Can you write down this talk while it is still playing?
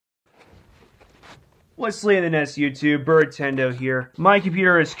What's laying the nest, YouTube? Birdtendo here. My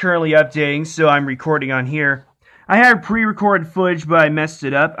computer is currently updating, so I'm recording on here. I had pre-recorded footage, but I messed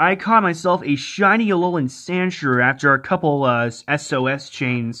it up. I caught myself a shiny Alolan Sandshrew after a couple SOS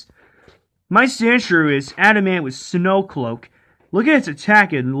chains. My Sandshrew is adamant with Snow Cloak. Look at its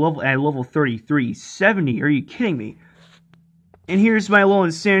attack at level 33, 70. Are you kidding me? And here's my Alolan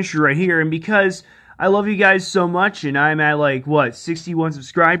Sandshrew right here, and because I love you guys so much, and I'm at, like, what, 61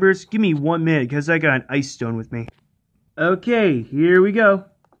 subscribers? Give me 1 minute, because I got an ice stone with me. Okay, here we go.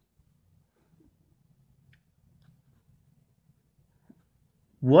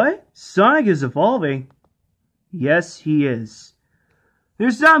 What? Sonic is evolving? Yes, he is.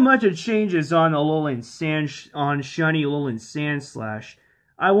 There's not much of changes on shiny Alolan Sandslash.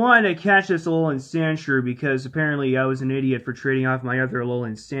 I wanted to catch this Alolan Sandshrew because apparently I was an idiot for trading off my other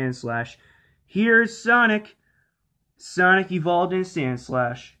Alolan Sandslash. Here's Sonic. Sonic evolved in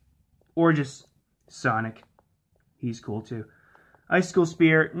Sandslash. Or just Sonic. He's cool too. Icicle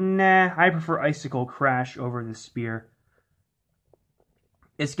Spear. Nah, I prefer Icicle Crash over the Spear.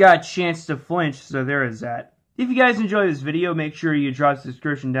 It's got a chance to flinch, so there is that. If you guys enjoyed this video, make sure you drop a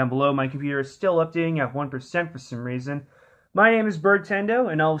subscription down below. My computer is still updating at 1% for some reason. My name is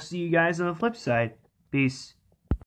Birdtendo, and I'll see you guys on the flip side. Peace.